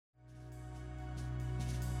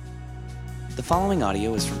The following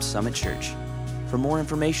audio is from Summit Church. For more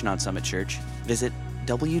information on Summit Church, visit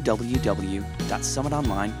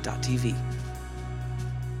www.summitonline.tv.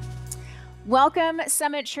 Welcome,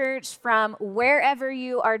 Summit Church, from wherever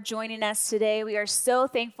you are joining us today. We are so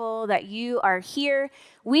thankful that you are here.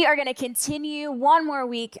 We are going to continue one more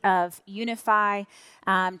week of Unify,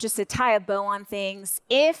 just to tie a bow on things.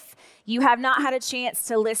 If you have not had a chance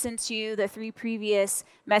to listen to the 3 previous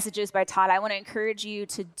messages by Todd, I want to encourage you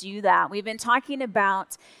to do that. We've been talking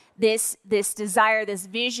about this desire, this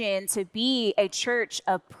vision to be a church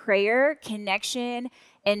of prayer, connection,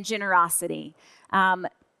 and generosity.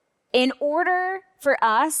 In order for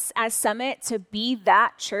us as Summit to be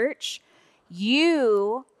that church,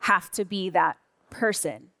 you have to be that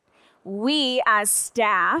person. We as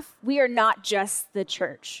staff, we are not just the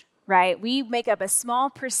church, right? We make up a small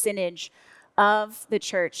percentage of the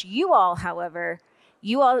church. You all, however,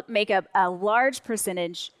 make up a large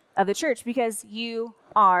percentage of the church because you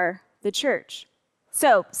are the church.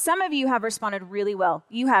 So some of you have responded really well.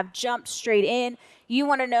 You have jumped straight in. You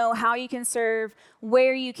want to know how you can serve,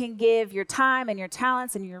 where you can give your time and your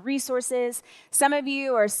talents and your resources. Some of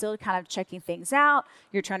you are still kind of checking things out.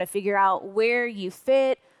 You're trying to figure out where you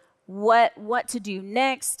fit, what to do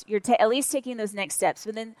next. You're at least taking those next steps.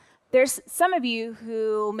 But then there's some of you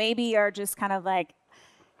who maybe are just kind of like,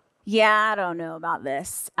 yeah, I don't know about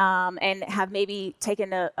this, and have maybe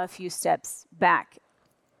taken a few steps back.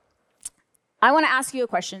 I want to ask you a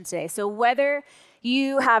question today. So whether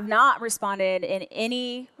you have not responded in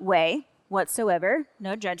any way whatsoever,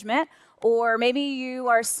 no judgment, or maybe you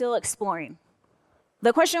are still exploring.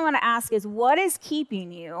 The question I want to ask is, what is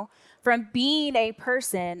keeping you from being a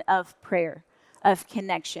person of prayer, of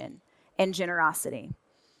connection, and generosity?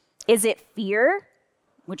 Is it fear,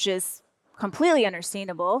 which is completely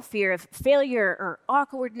understandable, fear of failure or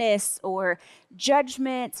awkwardness or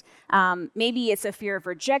judgment? Maybe it's a fear of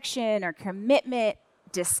rejection or commitment,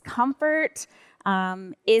 discomfort.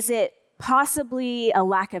 Is it possibly a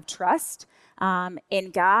lack of trust in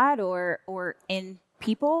God or in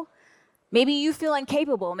people? Maybe you feel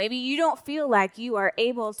incapable. Maybe you don't feel like you are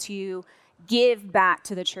able to give back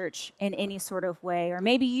to the church in any sort of way, or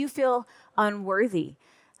maybe you feel unworthy.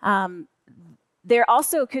 There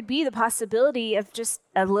also could be the possibility of just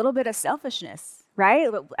a little bit of selfishness, right?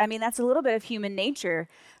 I mean, that's a little bit of human nature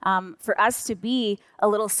for us to be a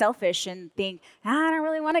little selfish and think, I don't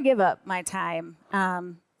really want to give up my time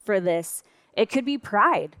for this. It could be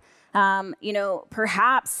pride.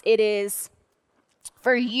 Perhaps it is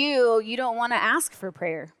for you don't want to ask for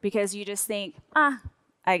prayer because you just think, I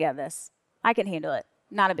got this. I can handle it.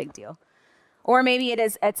 Not a big deal. Or maybe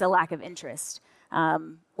it's a lack of interest.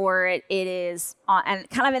 Or it is, and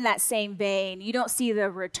kind of in that same vein, you don't see the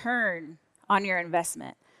return on your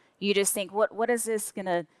investment. You just think, what is this going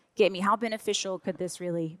to get me? How beneficial could this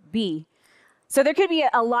really be? So there could be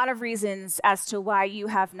a lot of reasons as to why you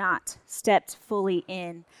have not stepped fully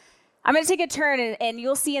in. I'm going to take a turn, and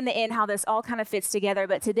you'll see in the end how this all kind of fits together.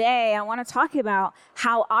 But today, I want to talk about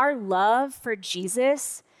how our love for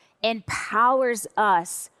Jesus empowers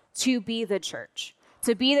us to be the church.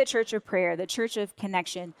 To be the church of prayer, the church of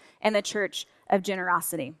connection, and the church of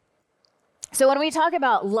generosity. So when we talk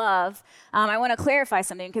about love, I want to clarify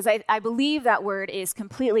something because I believe that word is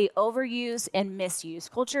completely overused and misused.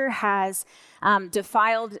 Culture has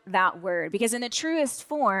defiled that word because in the truest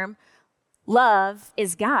form, love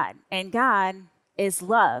is God and God is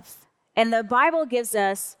love. And the Bible gives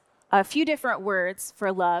us a few different words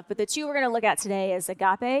for love, but the two we're going to look at today is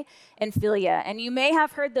agape and philia. And you may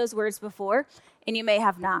have heard those words before, and you may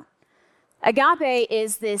have not. Agape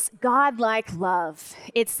is this God-like love.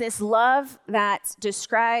 It's this love that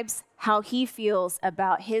describes how he feels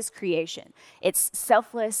about his creation. It's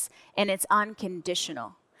selfless and it's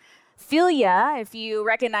unconditional. Philia, if you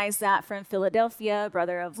recognize that from Philadelphia,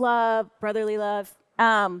 brotherly love,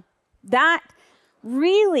 that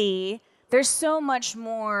really, there's so much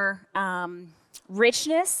more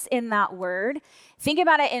richness in that word. Think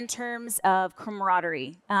about it in terms of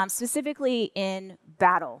camaraderie, specifically in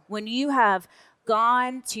battle. When you have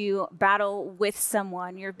gone to battle with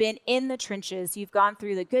someone, you've been in the trenches, you've gone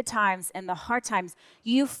through the good times and the hard times,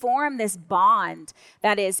 you form this bond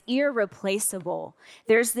that is irreplaceable.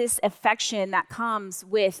 There's this affection that comes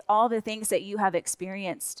with all the things that you have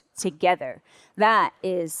experienced together. That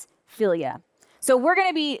is philia. So we're going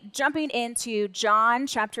to be jumping into John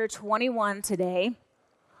chapter 21 today.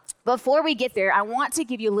 Before we get there, I want to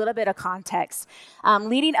give you a little bit of context.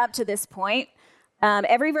 Leading up to this point,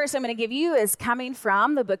 Every verse I'm going to give you is coming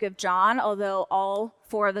from the book of John, although all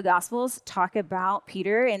 4 of the Gospels talk about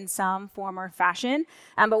Peter in some form or fashion.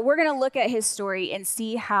 But we're going to look at his story and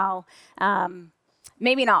see how,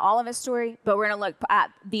 maybe not all of his story, but we're going to look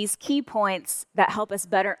at these key points that help us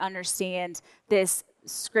better understand this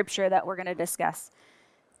scripture that we're going to discuss.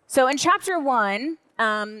 So in chapter 1,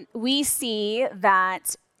 we see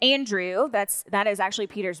that Andrew, that is actually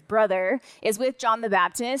Peter's brother, is with John the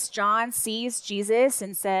Baptist. John sees Jesus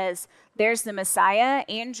and says, there's the Messiah.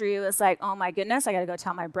 Andrew is like, oh my goodness, I got to go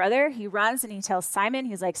tell my brother. He runs and he tells Simon,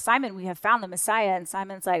 he's like, Simon, we have found the Messiah. And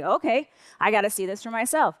Simon's like, okay, I got to see this for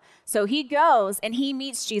myself. So he goes and he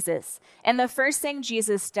meets Jesus. And the first thing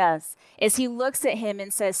Jesus does is he looks at him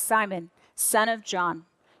and says, Simon, son of John,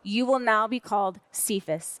 you will now be called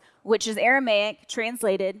Cephas, which is Aramaic,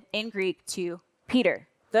 translated in Greek to Peter.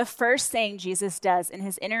 The first thing Jesus does in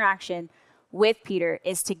his interaction with Peter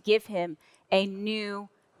is to give him a new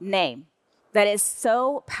name. That is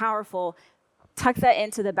so powerful. Tuck that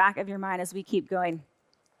into the back of your mind as we keep going.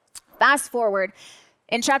 Fast forward.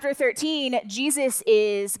 In chapter 13, Jesus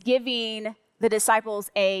is giving the disciples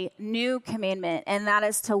a new commandment, and that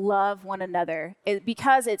is to love one another.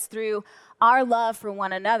 Because it's through our love for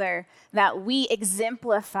one another that we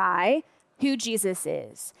exemplify who Jesus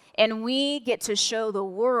is. And we get to show the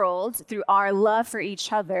world through our love for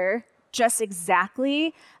each other just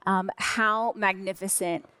exactly how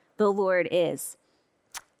magnificent the Lord is.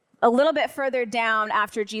 A little bit further down,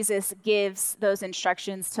 after Jesus gives those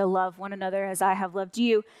instructions to love one another as I have loved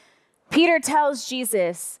you, Peter tells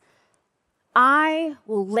Jesus, I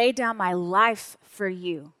will lay down my life for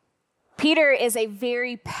you. Peter is a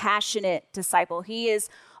very passionate disciple. He is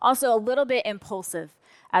also a little bit impulsive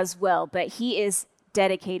as well, but he is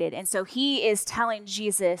dedicated. And so he is telling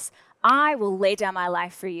Jesus, I will lay down my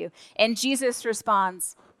life for you. And Jesus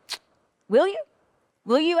responds, will you?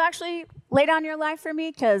 Will you actually lay down your life for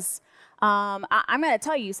me? Because I'm going to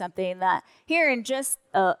tell you something that here in just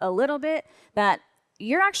a little bit, that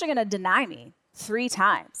you're actually going to deny me 3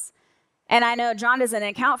 times. And I know John doesn't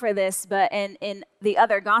account for this, but in the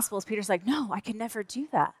other Gospels, Peter's like, no, I could never do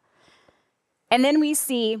that. And then we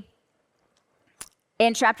see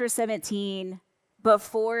in chapter 17,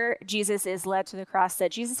 before Jesus is led to the cross,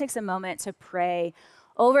 that Jesus takes a moment to pray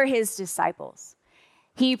over his disciples.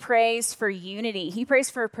 He prays for unity. He prays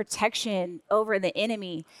for protection over the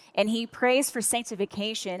enemy. And he prays for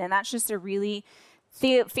sanctification. And that's just a really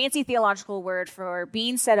fancy theological word for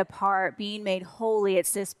being set apart, being made holy.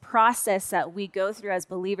 It's this process that we go through as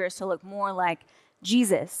believers to look more like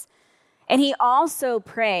Jesus. And he also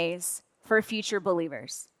prays for future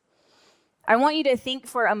believers. I want you to think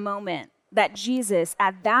for a moment that Jesus,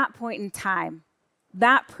 at that point in time,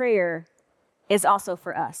 that prayer is also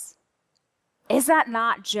for us. Is that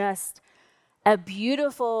not just a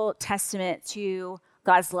beautiful testament to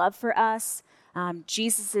God's love for us,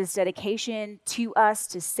 Jesus' dedication to us,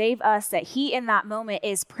 to save us, that he in that moment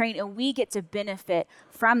is praying and we get to benefit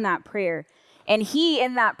from that prayer. And he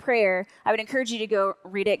in that prayer, I would encourage you to go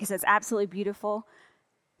read it because it's absolutely beautiful.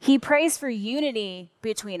 He prays for unity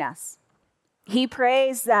between us. He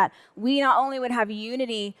prays that we not only would have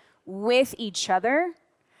unity with each other,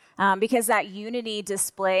 because that unity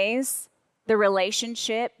displays the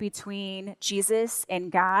relationship between Jesus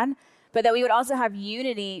and God, but that we would also have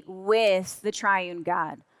unity with the triune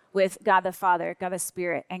God, with God the Father, God the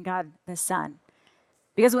Spirit, and God the Son.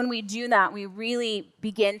 Because when we do that, we really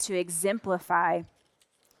begin to exemplify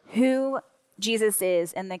who Jesus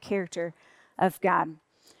is and the character of God.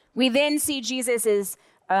 We then see Jesus is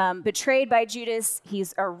betrayed by Judas.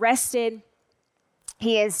 He's arrested.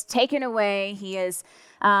 He is taken away. He is,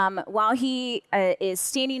 while he is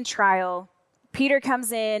standing trial, Peter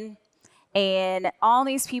comes in, and all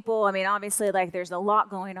these people, I mean, obviously, like, there's a lot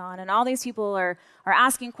going on, and all these people are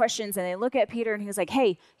asking questions, and they look at Peter, and he's like,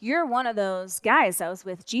 hey, you're one of those guys that was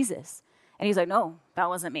with Jesus. And he's like, no, that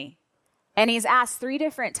wasn't me. And he's asked 3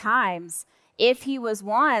 different times if he was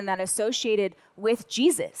one that associated with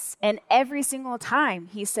Jesus. And every single time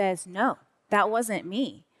he says, no, that wasn't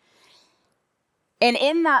me. And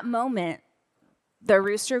in that moment, the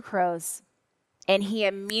rooster crows, and he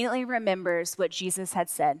immediately remembers what Jesus had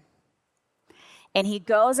said. And he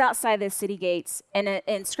goes outside the city gates,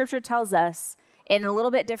 and Scripture tells us in a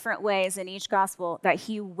little bit different ways in each gospel that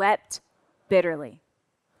he wept bitterly.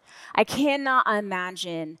 I cannot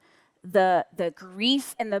imagine the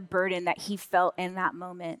grief and the burden that he felt in that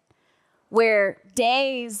moment, where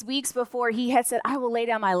days, weeks before, he had said, I will lay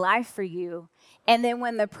down my life for you. And then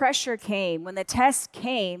when the pressure came, when the test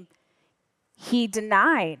came, he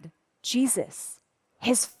denied Jesus,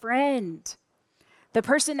 his friend, the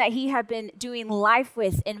person that he had been doing life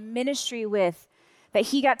with and ministry with, that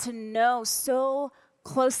he got to know so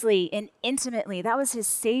closely and intimately. That was his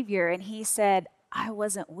Savior. And he said, I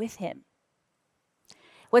wasn't with him.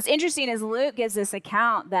 What's interesting is Luke gives this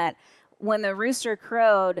account that when the rooster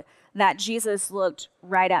crowed, that Jesus looked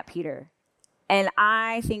right at Peter. And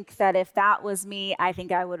I think that if that was me, I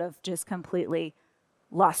think I would have just completely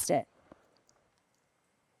lost it.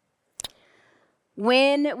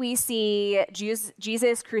 When we see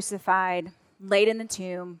Jesus crucified, laid in the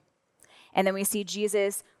tomb, and then we see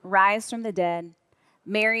Jesus rise from the dead,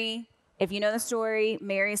 Mary, if you know the story,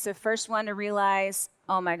 Mary's the first one to realize,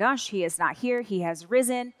 oh my gosh, he is not here. He has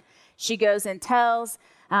risen. She goes and tells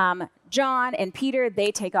John and Peter.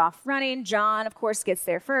 They take off running. John, of course, gets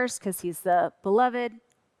there first because he's the beloved,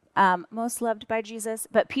 most loved by Jesus.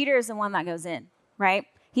 But Peter is the one that goes in, right?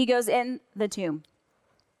 He goes in the tomb.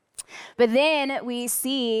 But then we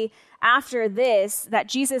see after this that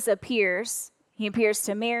Jesus appears. He appears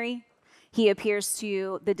to Mary. He appears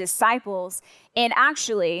to the disciples. And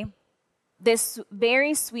actually, this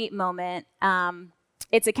very sweet moment,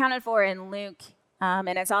 it's accounted for in Luke, and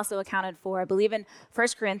it's also accounted for, I believe, in 1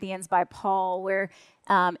 Corinthians by Paul, where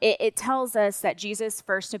it tells us that Jesus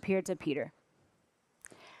first appeared to Peter.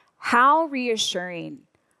 How reassuring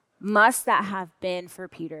must that have been for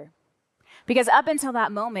Peter? Because up until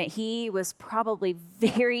that moment, he was probably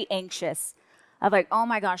very anxious of like, oh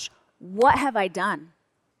my gosh, what have I done?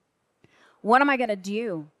 What am I going to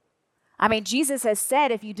do? I mean, Jesus has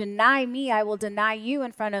said, if you deny me, I will deny you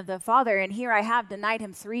in front of the Father. And here I have denied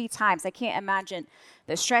him 3 times. I can't imagine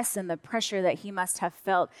the stress and the pressure that he must have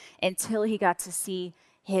felt until he got to see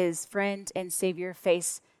his friend and Savior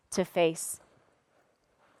face to face.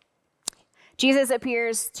 Jesus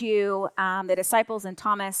appears to the disciples and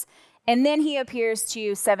Thomas, and then he appears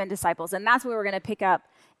to 7 disciples. And that's where we're going to pick up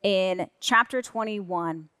in chapter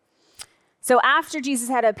 21. So after Jesus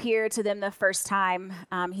had appeared to them the first time,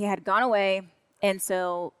 he had gone away. And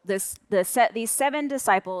so these 7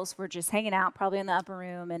 disciples were just hanging out, probably in the upper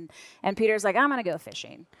room. And Peter's like, I'm going to go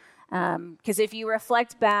fishing. Because if you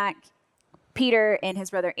reflect back, Peter and his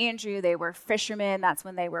brother Andrew, they were fishermen. That's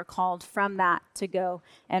when they were called from that to go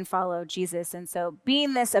and follow Jesus. And so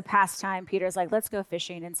being this a pastime, Peter's like, let's go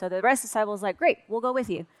fishing. And so the rest of the disciples like, great, we'll go with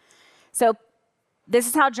you. So this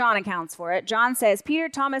is how John accounts for it. John says, Peter,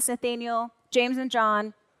 Thomas, Nathaniel, James and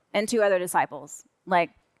John, and 2 other disciples. Like,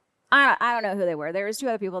 I don't know who they were. There was 2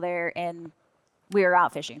 other people there, and we were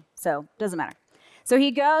out fishing. So doesn't matter. So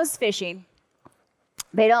he goes fishing.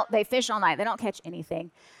 They fish all night. They don't catch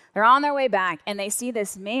anything. They're on their way back, and they see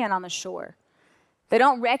this man on the shore. They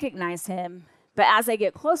don't recognize him, but as they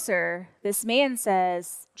get closer, this man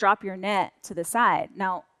says, drop your net to the side.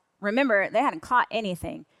 Now, remember, they hadn't caught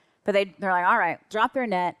anything, but they're like, all right, drop their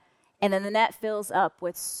net, and then the net fills up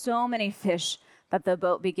with so many fish that the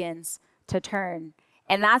boat begins to turn.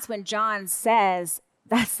 And that's when John says,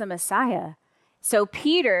 that's the Messiah. So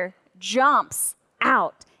Peter jumps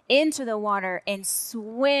out into the water and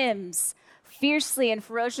swims fiercely and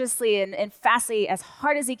ferociously and fastly as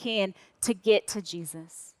hard as he can to get to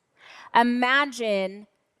Jesus. Imagine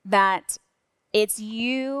that it's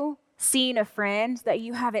you seeing a friend that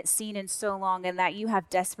you haven't seen in so long and that you have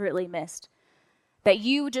desperately missed. That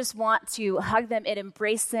you just want to hug them and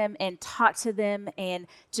embrace them and talk to them and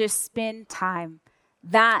just spend time.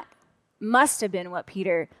 That must have been what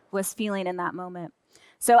Peter was feeling in that moment.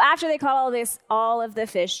 So after they caught all of the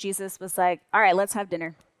fish, Jesus was like, all right, let's have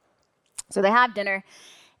dinner. So they have dinner.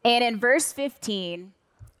 And in verse 15,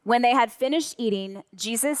 when they had finished eating,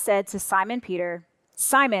 Jesus said to Simon Peter,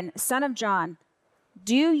 Simon, son of John,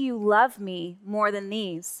 do you love me more than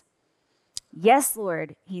these? Yes,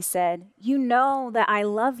 Lord, he said. You know that I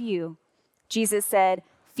love you. Jesus said,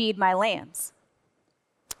 feed my lambs.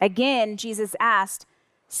 Again, Jesus asked,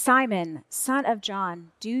 Simon, son of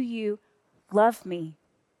John, do you love me?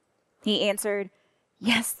 He answered,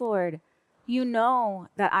 yes, Lord. You know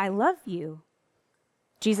that I love you.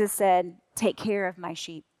 Jesus said, take care of my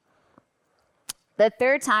sheep. The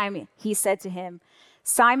 3rd time he said to him,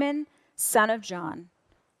 Simon, son of John,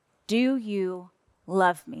 do you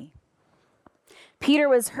love me? Peter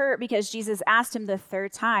was hurt because Jesus asked him the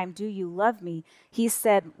 3rd time, do you love me? He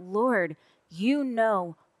said, Lord, you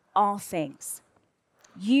know all things.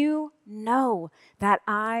 You know that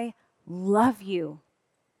I love you.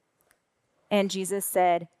 And Jesus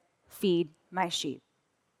said, feed my sheep.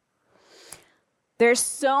 There's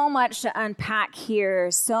so much to unpack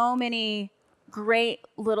here, so many great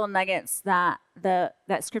little nuggets that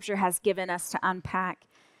Scripture has given us to unpack.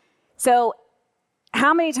 So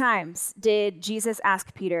how many times did Jesus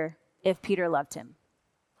ask Peter if Peter loved him?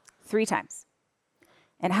 3 times.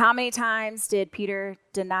 And how many times did Peter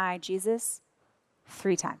deny Jesus?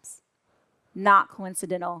 3 times. Not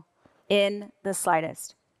coincidental in the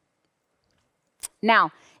slightest.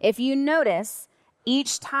 Now, if you notice,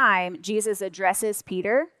 each time Jesus addresses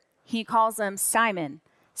Peter, he calls him Simon,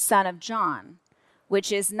 son of John,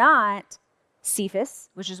 which is not Cephas,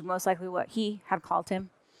 which is most likely what he had called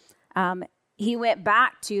him. He went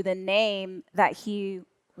back to the name that he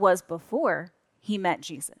was before he met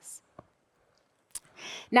Jesus.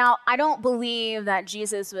 Now, I don't believe that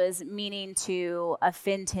Jesus was meaning to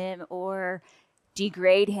offend him or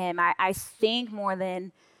degrade him. I think more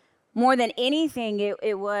than anything,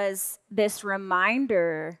 it was this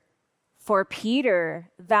reminder for Peter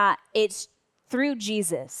that it's through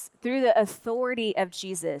Jesus, through the authority of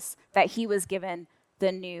Jesus, that he was given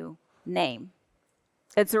the new name.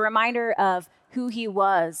 It's a reminder of who he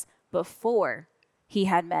was before he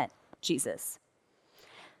had met Jesus.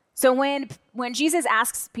 So when Jesus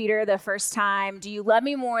asks Peter the first time, do you love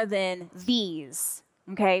me more than these?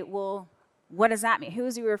 Okay, well, what does that mean? Who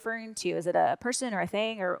is he referring to? Is it a person or a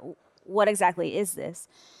thing, or what exactly is this?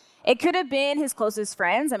 It could have been his closest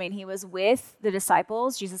friends. I mean, he was with the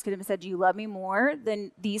disciples. Jesus could have said, do you love me more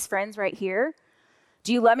than these friends right here?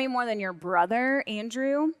 Do you love me more than your brother,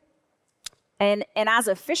 Andrew? And as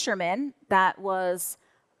a fisherman, that was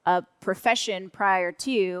a profession prior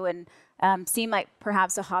to, and seemed like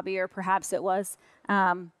perhaps a hobby, or perhaps it was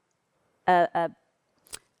an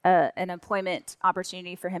employment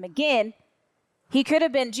opportunity for him again.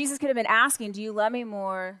 Jesus could have been asking, do you love me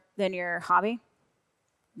more than your hobby?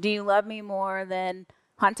 Do you love me more than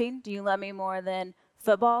hunting? Do you love me more than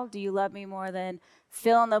football? Do you love me more than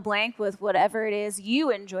fill in the blank with whatever it is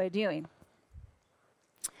you enjoy doing?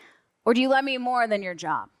 Or do you love me more than your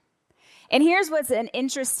job? And here's what's an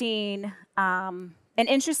interesting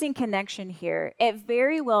connection here. It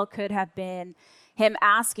very well could have been him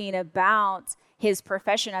asking about his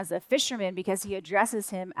profession as a fisherman, because he addresses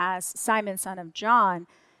him as Simon, son of John,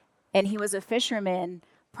 and he was a fisherman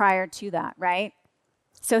prior to that, right?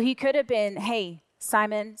 So he could have been, hey,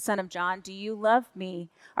 Simon, son of John, do you love me?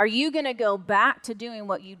 Are you going to go back to doing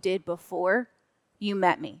what you did before you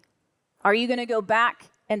met me? Are you going to go back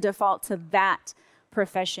and default to that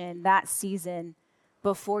profession, that season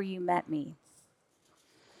before you met me?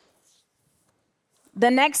 The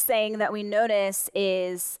next thing that we notice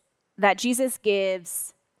is that Jesus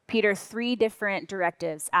gives Peter 3 different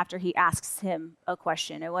directives after he asks him a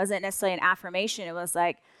question. It wasn't necessarily an affirmation. It was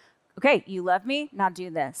like, okay, you love me, now do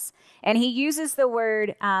this. And he uses the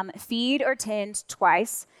word feed or tend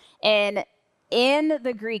twice. And in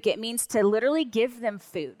the Greek, it means to literally give them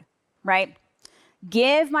food, right?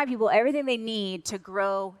 Give my people everything they need to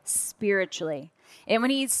grow spiritually. And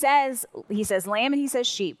when he says lamb and he says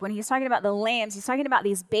sheep, when he's talking about the lambs, he's talking about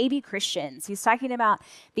these baby Christians. He's talking about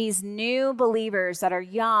these new believers that are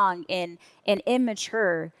young and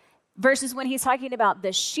immature. Versus when he's talking about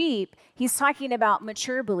the sheep, he's talking about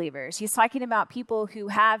mature believers. He's talking about people who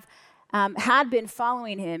have had been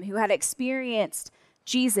following him, who had experienced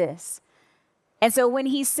Jesus. And so when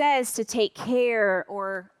he says to take care,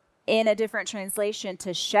 or in a different translation,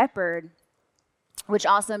 to shepherd, which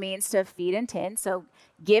also means to feed and tend, so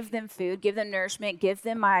give them food, give them nourishment, give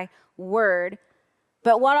them my word.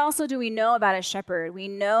 But what also do we know about a shepherd? We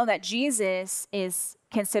know that Jesus is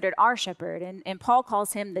considered our shepherd, and Paul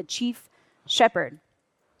calls him the chief shepherd.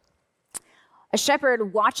 A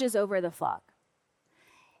shepherd watches over the flock.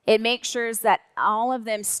 It makes sure that all of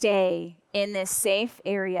them stay in this safe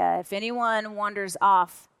area. If anyone wanders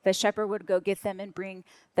off, the shepherd would go get them and bring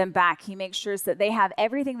them back. He makes sure that they have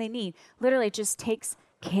everything they need. Literally just takes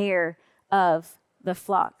care of the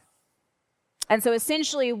flock. And so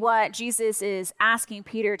essentially what Jesus is asking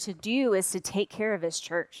Peter to do is to take care of his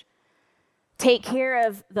church. Take care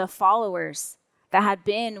of the followers that had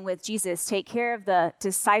been with Jesus. Take care of the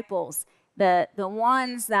disciples, the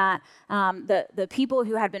ones that, the people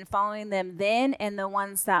who had been following them then, and the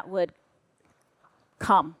ones that would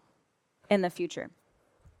come in the future.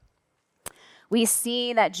 We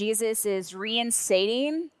see that Jesus is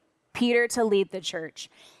reinstating Peter to lead the church.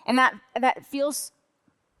 And that feels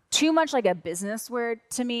too much like a business word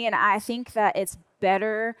to me, and I think that it's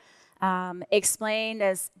better explained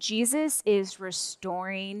as Jesus is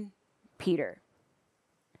restoring Peter.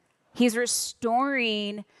 He's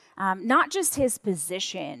restoring not just his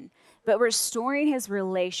position, but restoring his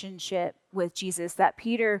relationship with Jesus that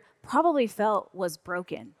Peter probably felt was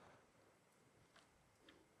broken.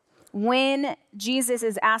 When Jesus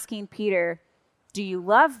is asking Peter, do you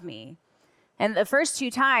love me? And the first 2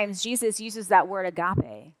 times, Jesus uses that word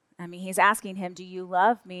agape. I mean, he's asking him, do you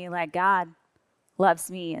love me like God loves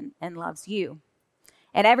me and loves you?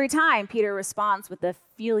 And every time Peter responds with the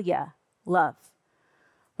philia, love.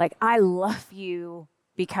 Like, I love you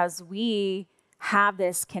because we have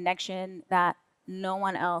this connection that no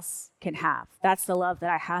one else can have. That's the love that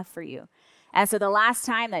I have for you. And so the last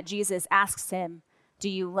time that Jesus asks him, do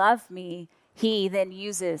you love me? He then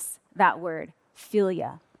uses that word,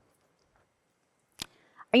 philia.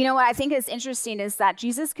 You know what I think is interesting is that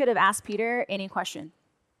Jesus could have asked Peter any question.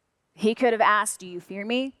 He could have asked, do you fear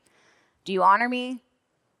me? Do you honor me?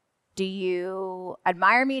 Do you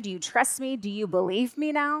admire me? Do you trust me? Do you believe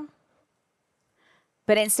me now?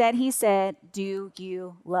 But instead he said, do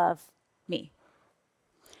you love me?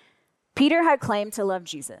 Peter had claimed to love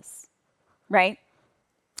Jesus, right?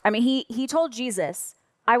 I mean, he told Jesus,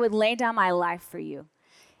 I would lay down my life for you.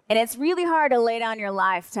 And it's really hard to lay down your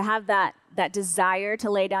life, to have that desire to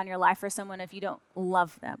lay down your life for someone if you don't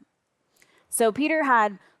love them. So Peter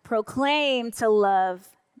had proclaimed to love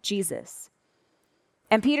Jesus.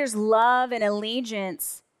 And Peter's love and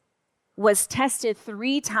allegiance was tested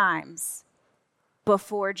 3 times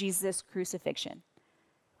before Jesus' crucifixion.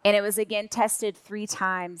 And it was again tested 3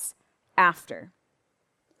 times after.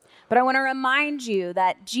 But I want to remind you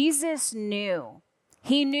that Jesus knew.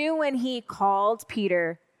 He knew when he called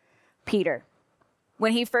Peter, Peter,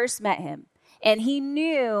 when he first met him. And he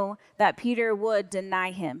knew that Peter would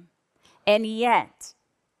deny him. And yet,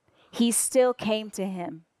 he still came to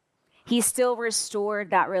him. He still restored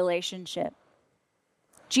that relationship.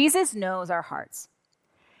 Jesus knows our hearts.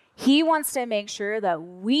 He wants to make sure that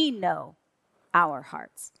we know our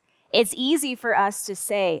hearts. It's easy for us to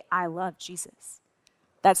say, I love Jesus.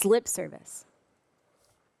 That's lip service.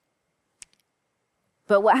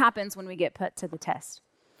 But what happens when we get put to the test?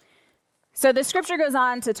 So the scripture goes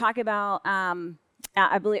on to talk about,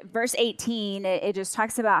 I believe, verse 18, it just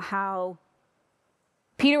talks about how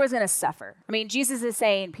Peter was going to suffer. I mean, Jesus is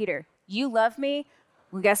saying, Peter, you love me?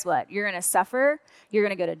 Well, guess what? You're going to suffer, you're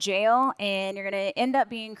going to go to jail, and you're going to end up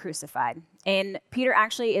being crucified. And Peter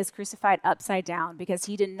actually is crucified upside down because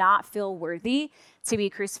he did not feel worthy to be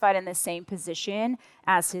crucified in the same position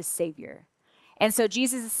as his Savior. And so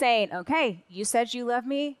Jesus is saying, okay, you said you love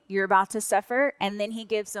me, you're about to suffer. And then he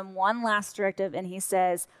gives them one last directive and he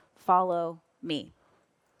says, follow me.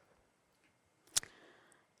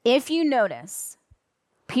 If you notice,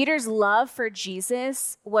 Peter's love for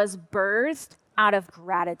Jesus was birthed out of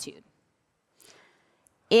gratitude.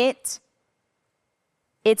 It's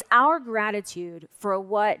our gratitude for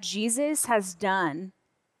what Jesus has done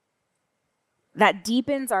that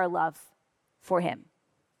deepens our love for him.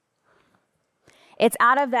 It's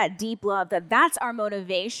out of that deep love that's our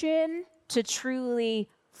motivation to truly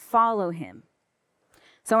follow him.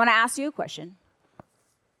 So I want to ask you a question.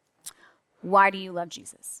 Why do you love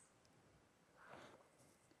Jesus?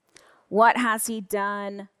 What has he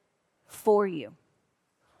done for you?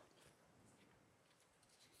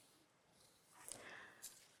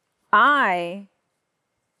 I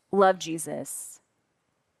love Jesus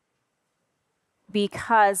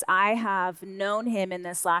because I have known him in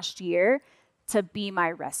this last year to be my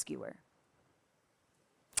rescuer.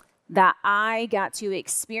 That I got to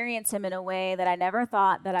experience him in a way that I never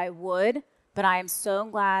thought that I would, but I am so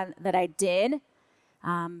glad that I did.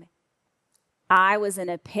 I was in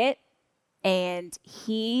a pit and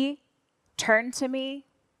he turned to me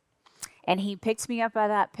and he picked me up out of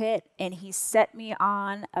that pit and he set me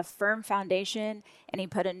on a firm foundation and he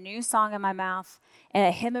put a new song in my mouth and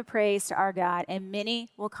a hymn of praise to our God, and many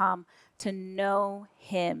will come to know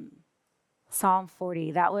him. Psalm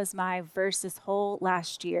 40, that was my verse this whole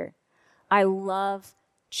last year. I love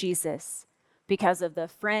Jesus because of the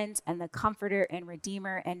friend and the comforter and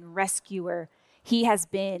redeemer and rescuer he has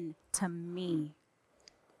been to me.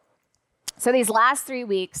 So these last 3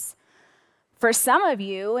 weeks, for some of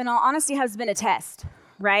you, in all honesty, has been a test,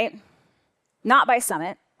 right? Not by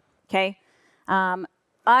Summit, okay?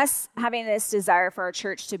 Us having this desire for our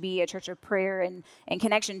church to be a church of prayer and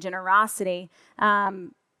connection, generosity,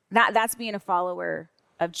 that's being a follower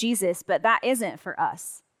of Jesus, but that isn't for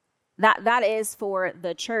us. That is for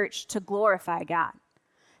the church to glorify God,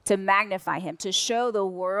 to magnify him, to show the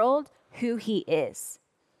world who he is.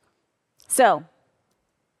 So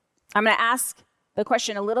I'm going to ask the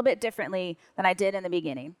question a little bit differently than I did in the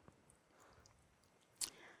beginning.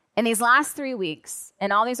 In these last 3 weeks,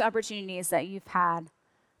 and all these opportunities that you've had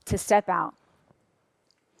to step out,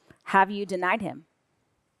 have you denied him?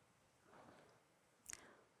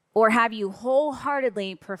 Or have you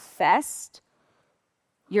wholeheartedly professed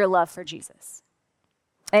your love for Jesus?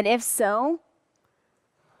 And if so,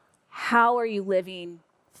 how are you living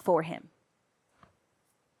for him?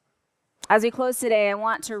 As we close today, I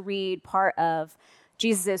want to read part of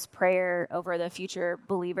Jesus' prayer over the future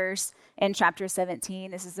believers in chapter 17.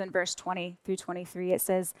 This is in verse 20 through 23. It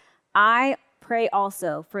says, I pray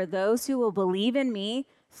also for those who will believe in me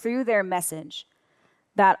through their message,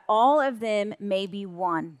 that all of them may be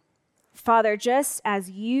one. Father, just as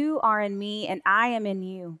you are in me and I am in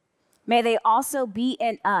you, may they also be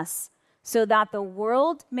in us, so that the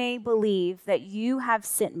world may believe that you have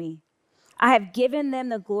sent me. I have given them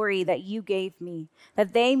the glory that you gave me,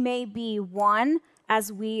 that they may be one as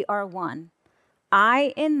we are one.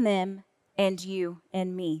 I in them and you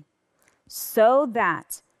in me, so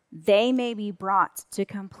that they may be brought to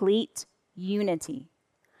complete unity.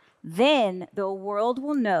 Then the world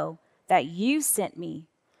will know that you sent me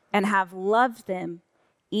and have loved them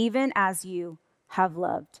even as you have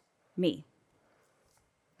loved me.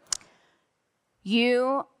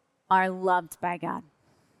 You are loved by God.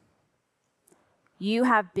 You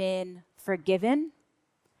have been forgiven.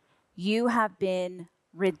 You have been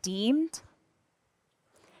redeemed.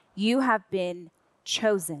 You have been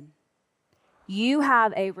chosen. You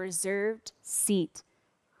have a reserved seat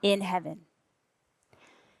in heaven.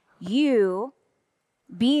 You,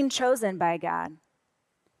 being chosen by God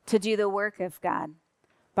to do the work of God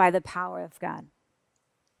by the power of God.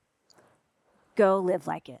 Go live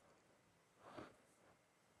like it.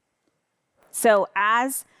 So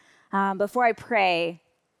before I pray,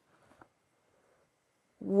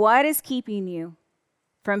 what is keeping you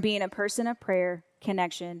from being a person of prayer,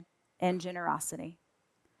 connection, and generosity?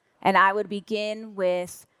 And I would begin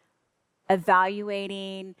with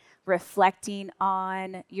evaluating, reflecting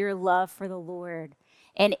on your love for the Lord.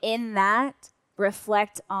 And in that,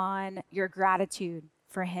 reflect on your gratitude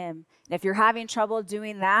for him. And if you're having trouble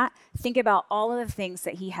doing that, think about all of the things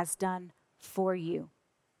that he has done for you.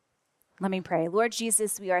 Let me pray. Lord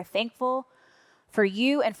Jesus, we are thankful for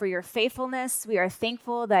you and for your faithfulness. We are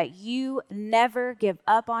thankful that you never give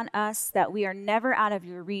up on us, that we are never out of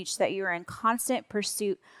your reach, that you are in constant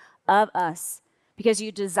pursuit of us because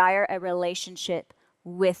you desire a relationship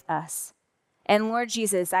with us. And Lord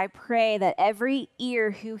Jesus, I pray that every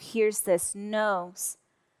ear who hears this knows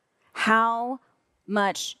how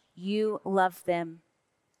much you love them.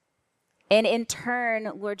 And in turn,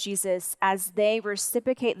 Lord Jesus, as they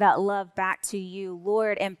reciprocate that love back to you,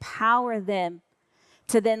 Lord, empower them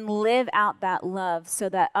to then live out that love so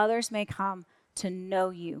that others may come to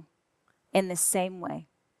know you in the same way.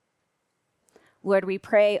 Lord, we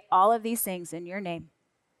pray all of these things in your name.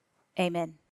 Amen.